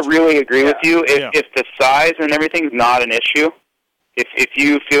 I really agree with you. If the size and everything's not an issue, if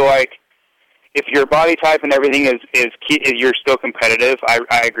you feel like if your body type and everything is key, you're still competitive,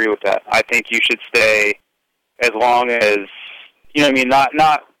 I agree with that. I think you should stay as long as,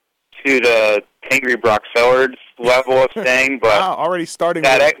 not to the Angry Brock Sellards level of staying, but wow, already starting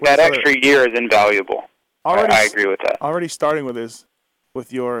that extra year is invaluable. I agree with that. Already starting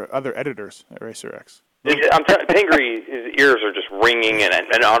with your other editors at RacerX. I'm telling Pingree, his ears are just ringing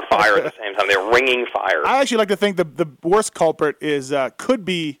and on fire at the same time. They're ringing fire. I actually like to think the worst culprit is could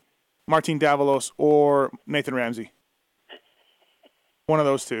be Martin Davalos or Nathan Ramsey. One of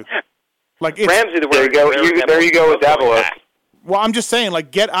those two. Like Ramsey, there you go with Davalos. Well, I'm just saying,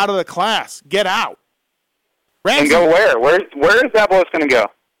 like, get out of the class. Get out. Ramsey. And go where? Where is Davalos going to go?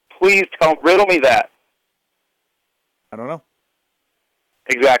 Please riddle me that. I don't know.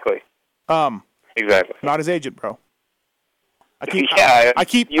 Exactly. Exactly. Not his agent, bro. You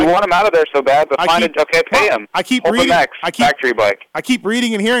want him out of there so bad, but pay him. I keep reading. Factory bike. I keep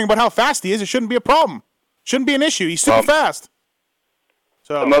reading and hearing about how fast he is. It shouldn't be a problem. Shouldn't be an issue. He's super fast.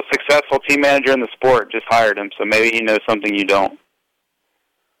 So the most successful team manager in the sport just hired him, so maybe he knows something you don't.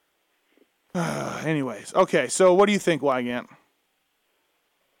 Anyways, okay. So what do you think, Wygant?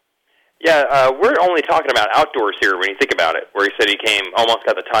 Yeah, we're only talking about outdoors here when you think about it, where he said he almost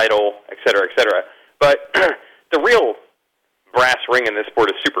got the title, et cetera, et cetera. But the real brass ring in this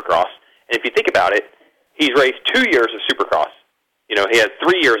sport is Supercross. And if you think about it, he's raced 2 years of Supercross. He had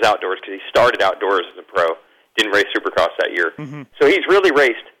 3 years outdoors because he started outdoors as a pro, didn't race Supercross that year. Mm-hmm. So he's really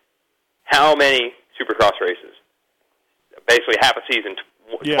raced how many Supercross races? Basically half a season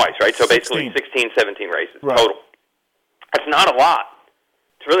twice, right? So basically 16, 17 races total. That's not a lot.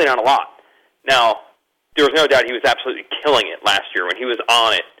 It's really not a lot. Now, there was no doubt he was absolutely killing it last year when he was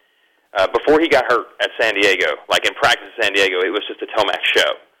on it. Before he got hurt at San Diego, like in practice at San Diego, it was just a Tomac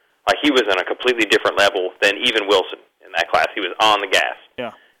show. Like he was on a completely different level than even Wilson in that class. He was on the gas.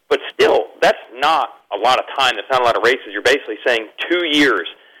 Yeah. But still, that's not a lot of time. That's not a lot of races. You're basically saying 2 years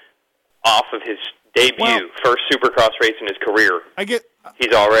off of his debut, first Supercross race in his career.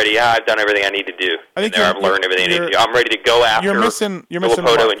 He's already, I've done everything I need to do. I've learned everything I need to do. I'm ready to go after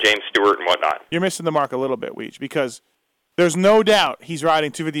Filippo and James Stewart and whatnot. You're missing the mark a little bit, Weege, because there's no doubt he's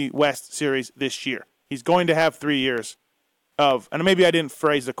riding 250 West Series this year. He's going to have 3 years of, and maybe I didn't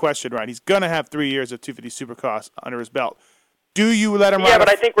phrase the question right, he's going to have 3 years of 250 Supercross under his belt. Do you let him ride? Yeah, but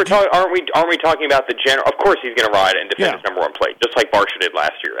I think we're talking. Aren't we talking about the general? Of course, he's going to ride and defend his number one plate, just like Barsha did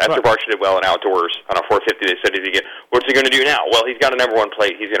last year. After Barsha did well in outdoors on a 450, they said, "What's he going to do now?" Well, he's got a number one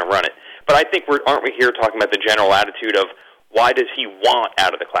plate. He's going to run it. But I think aren't we here talking about the general attitude of why does he want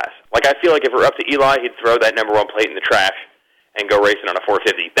out of the class? Like I feel like if we're up to Eli, he'd throw that number one plate in the trash and go racing on a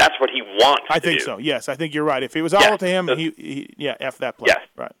 450. That's what he wants. I think so. Yes, I think you're right. If it was all to him, F that plate. Yes.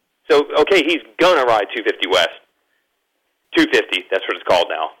 Right. So he's gonna ride 250 West. 250, that's what it's called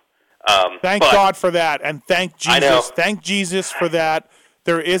now. Thank God for that, and thank Jesus. Thank Jesus for that.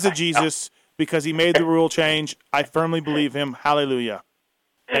 There is a Jesus because he made the rule change. I firmly believe him. Hallelujah.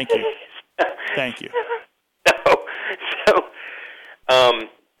 Thank you. Thank you.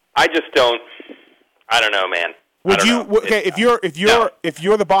 I just don't. I don't know, man. Would you? Okay, if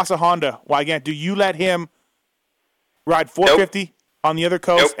you're the boss of Honda, Wygant, do you let him ride 450? Nope. on the other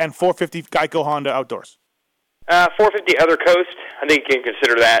coast and 450 Geico Honda outdoors? 450 other coast, I think you can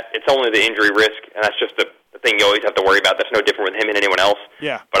consider that. It's only the injury risk, and that's just the thing you always have to worry about. That's no different with him and anyone else.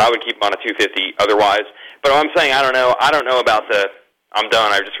 Yeah. But I would keep him on a 250 otherwise. But I'm saying I don't know about the I'm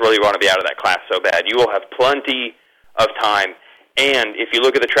done. I just really want to be out of that class so bad. You will have plenty of time. And if you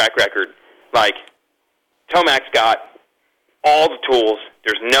look at the track record, like, Tomac's got all the tools.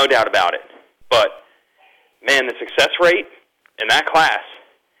 There's no doubt about it. But, man, the success rate in that class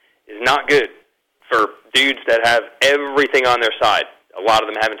is not good for dudes that have everything on their side. A lot of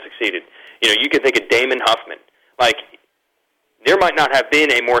them haven't succeeded. You know, you can think of Damon Huffman. Like, there might not have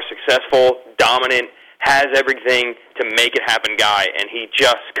been a more successful, dominant, has everything to make it happen guy, and he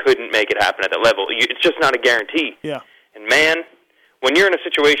just couldn't make it happen at that level. It's just not a guarantee. Yeah. And, man, when you're in a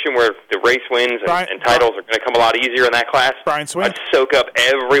situation where the race wins and titles are going to come a lot easier in that class, Brian Swink. I'd soak up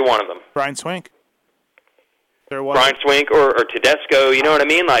every one of them. Brian Swink. Brian Swink or Tedesco, you know what I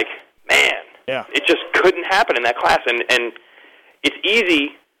mean? Like, man, it just couldn't happen in that class. And it's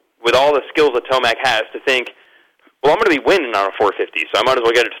easy with all the skills that Tomac has to think, well, I'm going to be winning on a 450, so I might as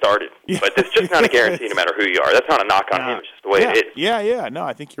well get it started. Yeah. But it's just not a guarantee no matter who you are. That's not a knock on him. It's just the way it is. Yeah. No,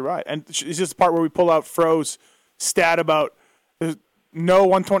 I think you're right. And it's just the part where we pull out Fro's stat about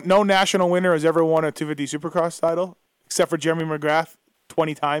no national winner has ever won a 250 Supercross title, except for Jeremy McGrath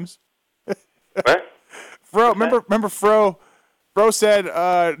 20 times. What? Fro, remember Fro said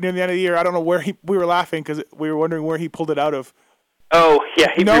near the end of the year, I don't know where we were laughing because we were wondering where he pulled it out of. Oh, yeah,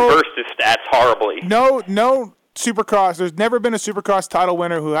 he reversed his stats horribly. No Supercross. There's never been a Supercross title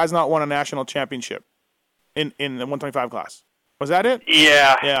winner who has not won a national championship in the 125 class. Was that it?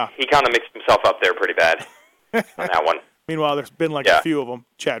 Yeah. He kind of mixed himself up there pretty bad on that one. Meanwhile, there's been a few of them.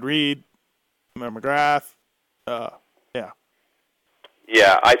 Chad Reed, McGrath. Yeah,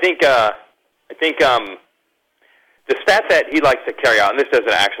 I think the stat that he likes to carry out, and this doesn't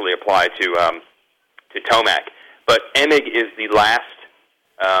actually apply to Tomac, but Emig is the last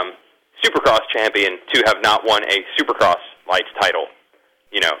Supercross champion to have not won a Supercross Lights title.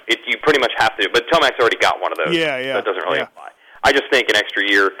 You know, you pretty much have to. But Tomac's already got one of those. Yeah. So it doesn't really apply. I just think an extra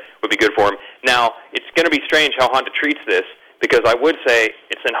year would be good for him. Now, it's going to be strange how Honda treats this, because I would say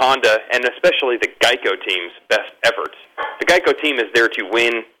it's in Honda, and especially the Geico team's best efforts. The Geico team is there to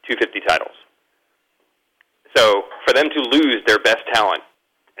win 250 titles. So for them to lose their best talent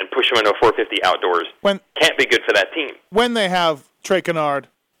and push them into a 450 outdoors can't be good for that team. When they have Trey Kennard,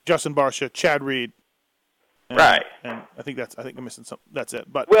 Justin Barcia, Chad Reed, right? And I think I'm missing something. That's it.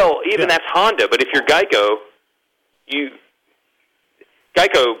 But that's Honda. But if you're Geico,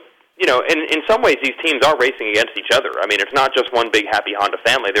 you know, in some ways these teams are racing against each other. I mean, it's not just one big happy Honda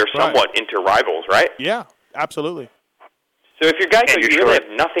family. They're somewhat inter-rivals, right? Yeah, absolutely. So if you're Geico, you really have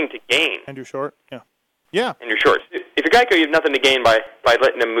nothing to gain. And you're short, yeah. And you're short. If you're Geico, you have nothing to gain by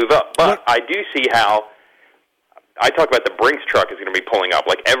letting them move up. But I do see how I talk about the Brinks truck is going to be pulling up.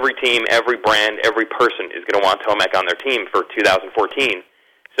 Like every team, every brand, every person is going to want Tomac on their team for 2014.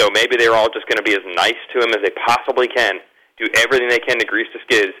 So maybe they're all just going to be as nice to him as they possibly can, do everything they can to grease the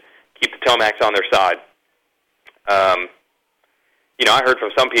skids, keep the Tomacs on their side. You know, I heard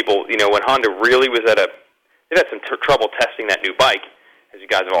from some people, you know, when Honda really was they've had some trouble testing that new bike, as you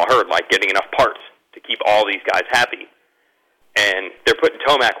guys have all heard, like getting enough parts to keep all these guys happy. And they're putting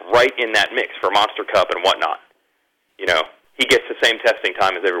Tomac right in that mix for Monster Cup and whatnot. You know, he gets the same testing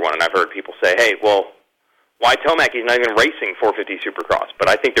time as everyone, and I've heard people say, hey, well, why Tomac? He's not even racing 450 Supercross. But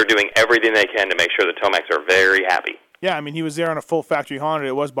I think they're doing everything they can to make sure the Tomacs are very happy. Yeah, I mean, he was there on a full factory Honda.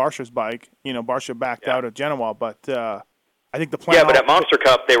 It was Barcia's bike. You know, Barcia backed out of Genoa, but I think the plan... Yeah, but at Monster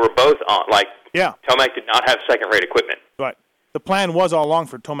Cup, they were both on. Like, yeah. Tomac did not have second-rate equipment. Right. The plan was all along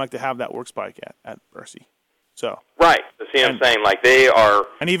for Tomac to have that works bike at Bercy. So. Right. So see what I'm saying? Like, they are...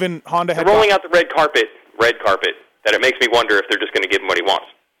 And even Honda had... rolling out the red carpet, that it makes me wonder if they're just going to give him what he wants.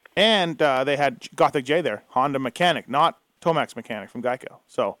 And they had Gothic J there, Honda mechanic, not Tomac's mechanic from Geico.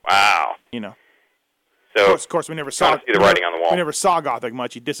 So. Wow. You know. So, of course, we never saw see the writing on the wall. We never saw Gothic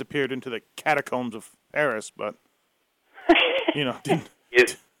much. He disappeared into the catacombs of Paris, but you know,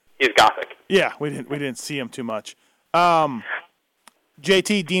 he's Gothic. Yeah, we didn't see him too much.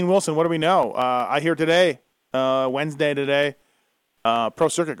 JT Dean Wilson, what do we know? I hear today, Wednesday today, Pro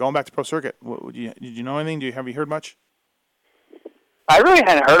Circuit, going back to Pro Circuit. Did you know anything? Have you heard much? I really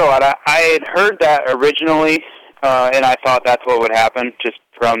hadn't heard a lot. I had heard that originally, and I thought that's what would happen, just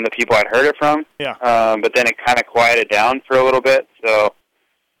from the people I'd heard it from. Yeah. But then it kind of quieted down for a little bit. So,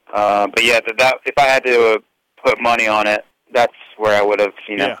 but yeah, that if I had to put money on it, that's where I would have,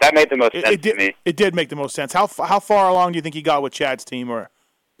 that made the most sense to me. It did make the most sense. How far along do you think he got with Chad's team, or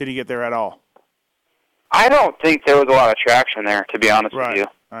did he get there at all? I don't think there was a lot of traction there, to be honest with you.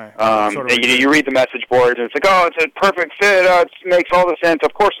 Right. You read the message boards, and it's like, oh, it's a perfect fit. Oh, it makes all the sense.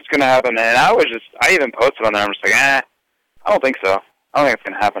 Of course it's going to happen. And I even posted on there. I'm just like, I don't think so. I don't think it's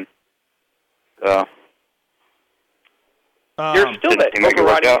going to happen. So. There's still that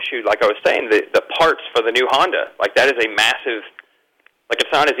overriding issue, like I was saying, the parts for the new Honda. Like, that is a massive, like,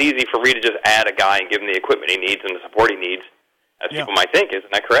 it's not as easy for Reed to just add a guy and give him the equipment he needs and the support he needs as people might think.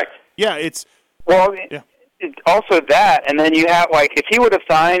 Isn't that correct? Yeah, it's... Well, it's also that, and then you have, like, if he would have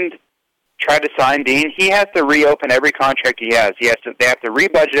tried to sign Dean, he has to reopen every contract he has. They have to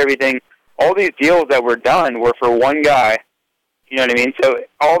rebudget everything. All these deals that were done were for one guy. You know what I mean? So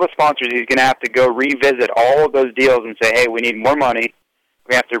all the sponsors, he's going to have to go revisit all of those deals and say, hey, we need more money.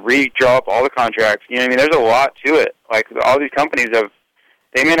 We have to redraw up all the contracts. You know what I mean? There's a lot to it. Like, all these companies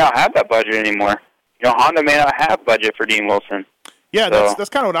they may not have that budget anymore. You know, Honda may not have budget for Dean Wilson. Yeah, so. That's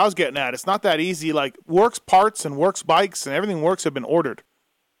kind of what I was getting at. It's not that easy. Like, Works parts and Works bikes and everything Works have been ordered.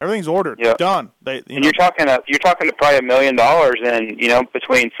 Everything's ordered. Yep. Done. You're talking to probably $1 million, and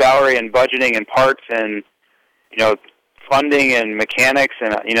between salary and budgeting and parts and funding and mechanics,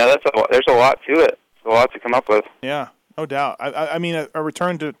 and there's a lot to it. There's a lot to come up with. Yeah, no doubt. I mean, a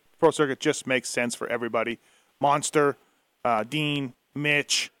return to Pro Circuit just makes sense for everybody. Monster, Dean,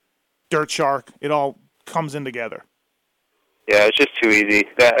 Mitch, Dirt Shark, it all comes in together. Yeah, it's just too easy.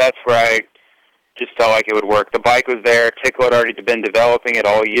 That's where I just felt like it would work. The bike was there. Tickle had already been developing it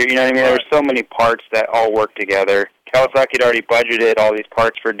all year. You know what I mean? There were so many parts that all work together. Kawasaki had already budgeted all these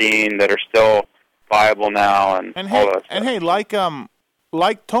parts for Dean that are still viable now, and all that stuff. And hey, like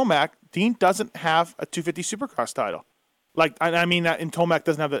Tomac, Dean doesn't have a 250 Supercross title. Like, I mean, and Tomac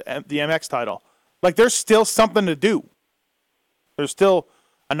doesn't have the MX title. Like, there's still something to do. There's still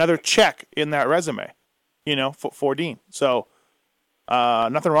another check in that resume, for Dean. So,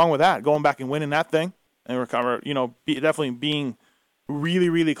 nothing wrong with that. Going back and winning that thing and recover, definitely being really,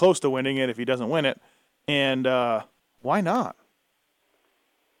 really close to winning it if he doesn't win it. And why not?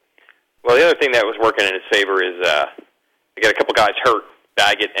 Well, the other thing that was working in his favor is they got a couple guys hurt,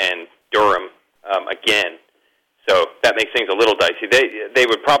 Baggett and Durham, again. So that makes things a little dicey. They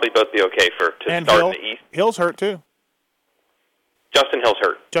would probably both be okay to and start in the East. Hill's hurt, too. Justin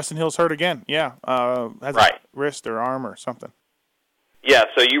Hill's hurt again, yeah. Has a wrist or arm or something. Yeah,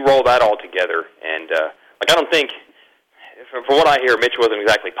 so you roll that all together. And, I don't think, from what I hear, Mitch wasn't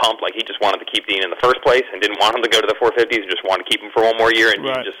exactly pumped. Like, he just wanted to keep Dean in the first place and didn't want him to go to the 450s. He just wanted to keep him for one more year, and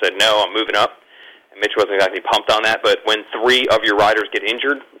Dean just said, no, I'm moving up. And Mitch wasn't exactly pumped on that. But when 3 of your riders get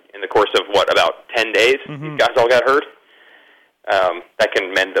injured in the course of, about 10 days, these guys all got hurt, that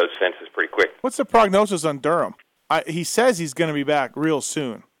can mend those fences pretty quick. What's the prognosis on Durham? He says he's going to be back real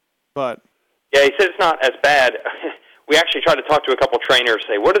soon, but... Yeah, he said it's not as bad. We actually tried to talk to a couple trainers,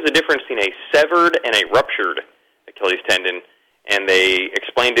 say, what is the difference between a severed and a ruptured Achilles tendon? And they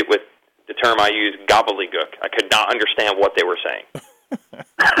explained it with the term I use, gobbledygook. I could not understand what they were saying.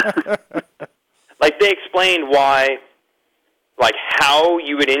 Like, they explained why, like, how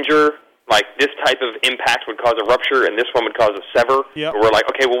you would injure, like, this type of impact would cause a rupture and this one would cause a sever. Yep. We're like,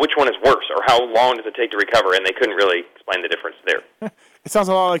 okay, well, which one is worse, or how long does it take to recover? And they couldn't really explain the difference there. It sounds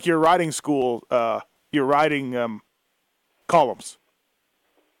a lot like your riding school, your riding columns.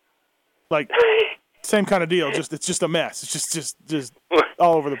 Like, same kind of deal. It's just a mess. It's just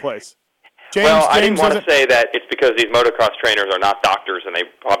all over the place. James, I didn't want to say that it's because these motocross trainers are not doctors and they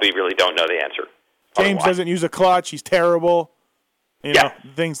probably really don't know the answer. James doesn't use a clutch. He's terrible. You know,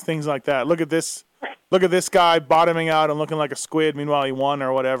 things like that. Look at this guy bottoming out and looking like a squid. Meanwhile, he won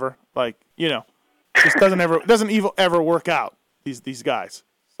or whatever. Like, just doesn't ever work out. These guys.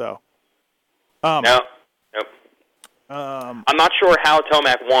 So, Nope. I'm not sure how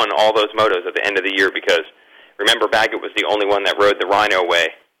Tomac won all those motos at the end of the year because, remember, Baggett was the only one that rode the Rhino way.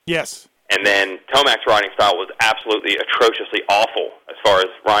 Yes. And then Tomac's riding style was absolutely atrociously awful as far as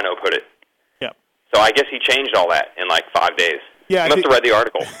Rhino put it. Yep. So I guess he changed all that in like 5 days. Yeah, you must have read the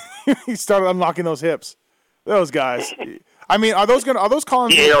article. He started unlocking those hips. Those guys. I mean, are those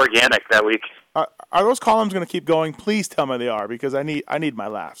columns? He ate organic that week. Are those columns going to keep going? Please tell me they are because I need my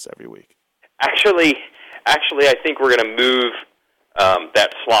laughs every week. Actually, I think we're going to move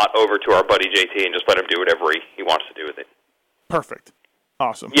that slot over to our buddy JT and just let him do whatever he wants to do with it. Perfect.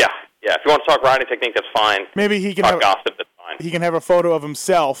 Awesome. Yeah. If you want to talk riding technique, that's fine. Maybe he can talk gossip, that's fine. He can have a photo of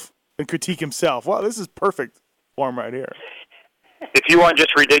himself and critique himself. Wow, this is perfect for him right here. If you want just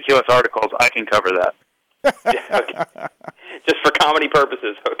ridiculous articles, I can cover that. Yeah, okay. Just for comedy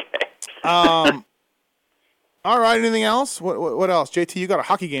purposes, okay. All right. Anything else? What else? JT, you got a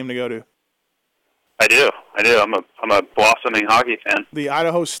hockey game to go to. I do. I'm a blossoming hockey fan. The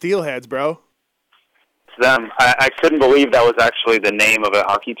Idaho Steelheads, bro. It's them. I couldn't believe that was actually the name of a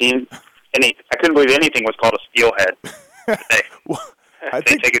hockey team. I couldn't believe anything was called a steelhead. Well,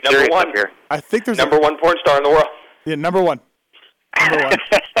 they take it serious up here. I think there's number one porn star in the world. Yeah, number one.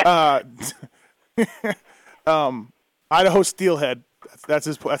 Idaho Steelhead. That's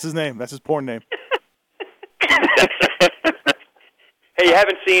his name. That's his porn name. Hey, you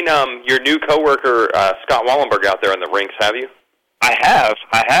haven't seen your new coworker Scott Wallenberg out there in the rinks, have you? I have.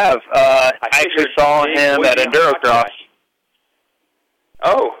 I actually saw him at Endurocross.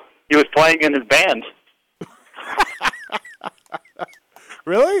 Oh. He was playing in his band.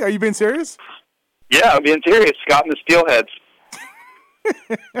 Really? Are you being serious? Yeah, I'm being serious. Scott and the Steelheads.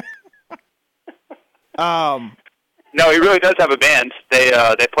 No, he really does have a band. They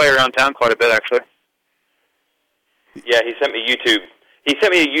play around town quite a bit, actually. Yeah, he sent me YouTube. He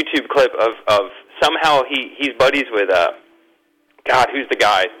sent me a YouTube clip of somehow he's buddies with God, who's the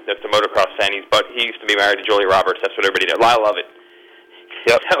guy that's the motocross fan? He used to be married to Julia Roberts. That's what everybody knows. Lyle Lovett.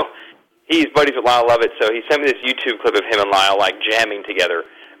 Yep. So he's buddies with Lyle Lovett. So he sent me this YouTube clip of him and Lyle like jamming together.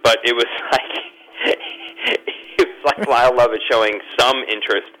 But it was like Lyle Lovett showing some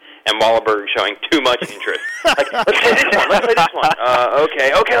interest and Wallenberg showing too much interest. Like, let's play this one.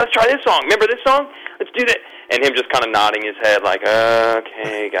 Okay, let's try this song. Remember this song? Let's do that. And him just kind of nodding his head like,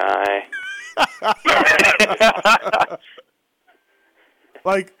 okay, guy.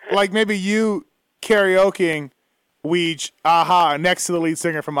 like maybe you karaokeing Weege, Aha, next to the lead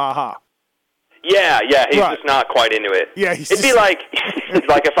singer from Aha. Yeah, he's right. just not quite into it. Yeah, it'd be like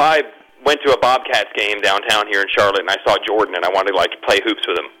if I went to a Bobcats game downtown here in Charlotte and I saw Jordan and I wanted to like play hoops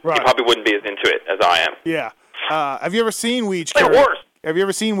with him. Right. He probably wouldn't be as into it as I am. Yeah. Have you ever seen Weege karaoke? Have you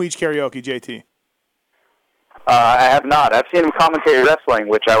ever seen Weege karaoke, JT? I have not. I've seen him commentate wrestling,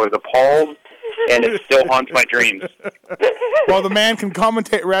 which I was appalled, and it still haunts my dreams. Well, the man can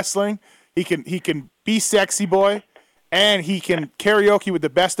commentate wrestling. He can be sexy boy, and he can karaoke with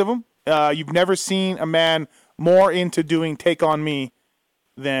the best of them. You've never seen a man more into doing Take On Me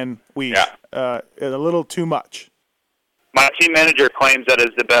than Weege. Yeah. A little too much. My team manager claims that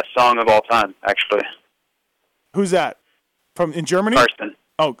is the best song of all time, actually. Who's that? In Germany? Carsten.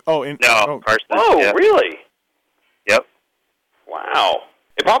 Carsten. Oh, yeah. Really? Yep. Wow.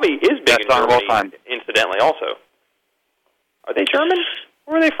 It probably is big best in song Germany, of all time. incidentally, also. Are they German?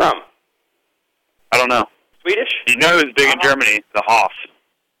 Where are they from? I don't know. Swedish? You know who's big in Germany? The Hoff.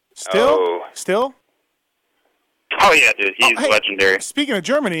 Still? Oh, yeah, dude. He's legendary. Speaking of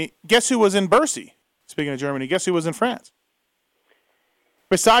Germany, guess who was in Bercy? Speaking of Germany, guess who was in France?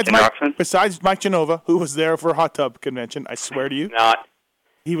 Besides Mike Genova, who was there for a hot tub convention, I swear to you.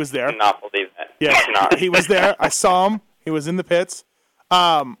 He was there. I cannot believe that. Yeah, he was there. I saw him. He was in the pits.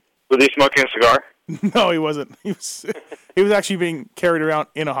 Was he smoking a cigar? No, he wasn't. He was actually being carried around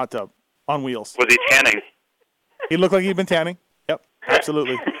in a hot tub on wheels. Was he tanning? He looked like he'd been tanning. Yep,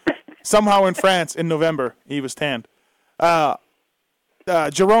 absolutely. Somehow in France in November, he was tanned. Jerome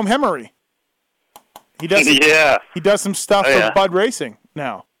Hemery. He does some stuff for Bud Racing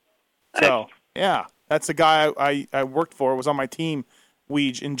now. So, yeah, that's the guy I worked for, was on my team,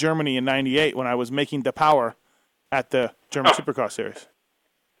 Weege, in Germany in 98 when I was making the power at the German Supercross Series.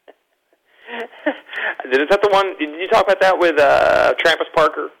 Is that the one? Did you talk about that with Trampus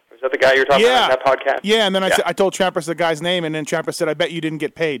Parker? Is that the guy you're talking about in that podcast? Yeah, and then I told Trampus the guy's name, and then Trampus said, I bet you didn't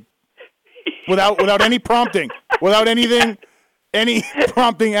get paid. Without any prompting. Without any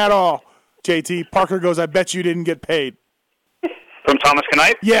prompting at all. JT, Parker goes, I bet you didn't get paid. From Thomas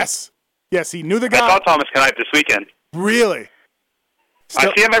Knipe? Yes, he knew the guy. I saw Thomas Knipe this weekend. Really?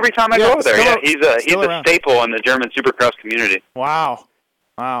 I see him every time I go over there. Yeah, he's a staple in the German Supercross community. Wow.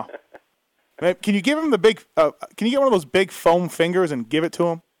 Can you give him the big? Can you get one of those big foam fingers and give it to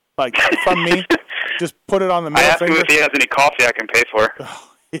him, like from me? Just put it on the middle finger. I asked him if he has any coffee I can pay for.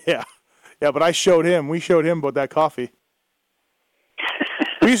 Oh, yeah. But we showed him about that coffee.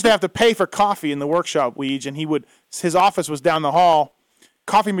 We used to have to pay for coffee in the workshop, Weege, and his office was down the hall.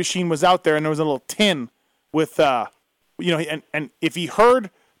 Coffee machine was out there, and there was a little tin with, and if he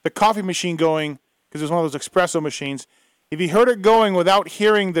heard the coffee machine going, because it was one of those espresso machines, if he heard it going without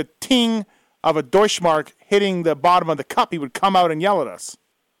hearing the ting of a Deutschmark hitting the bottom of the cup, he would come out and yell at us,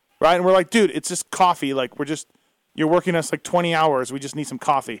 right? And we're like, dude, it's just coffee. Like, you're working us like 20 hours. We just need some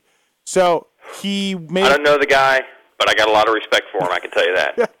coffee. So I don't know the guy, but I got a lot of respect for him, I can tell you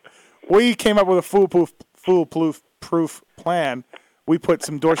that. We came up with a foolproof plan. We put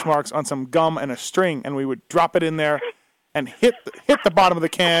some Deutschmarks on some gum and a string, and we would drop it in there and hit the bottom of the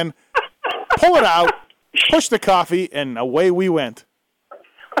can, pull it out, push the coffee, and away we went.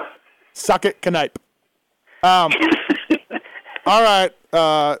 Suck it, Knipe. All right.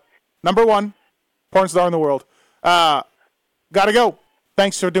 Number one, Porn star in the world. Gotta go.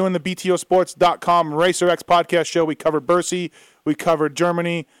 Thanks for doing the BTOsports.com RacerX podcast show. We covered Bercy. We covered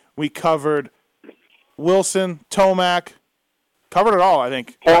Germany. We covered Wilson, Tomac. Covered it all, I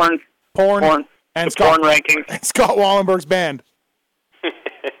think. Porn. And porn ranking. And Scott Wallenberg's band.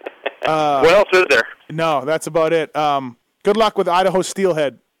 What else is there? No, that's about it. Good luck with Idaho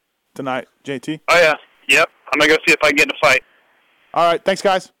Steelhead tonight, JT. Oh, yeah. Yep. I'm going to go see if I can get in a fight. All right. Thanks,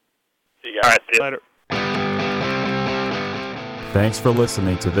 guys. See you guys. All right. See you. Later. Thanks for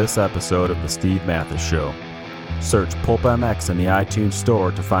listening to this episode of The Steve Mathis Show. Search Pulp MX in the iTunes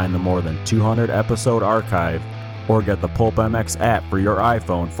Store to find the more than 200 episode archive, or get the Pulp MX app for your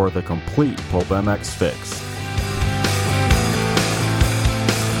iPhone for the complete Pulp MX fix.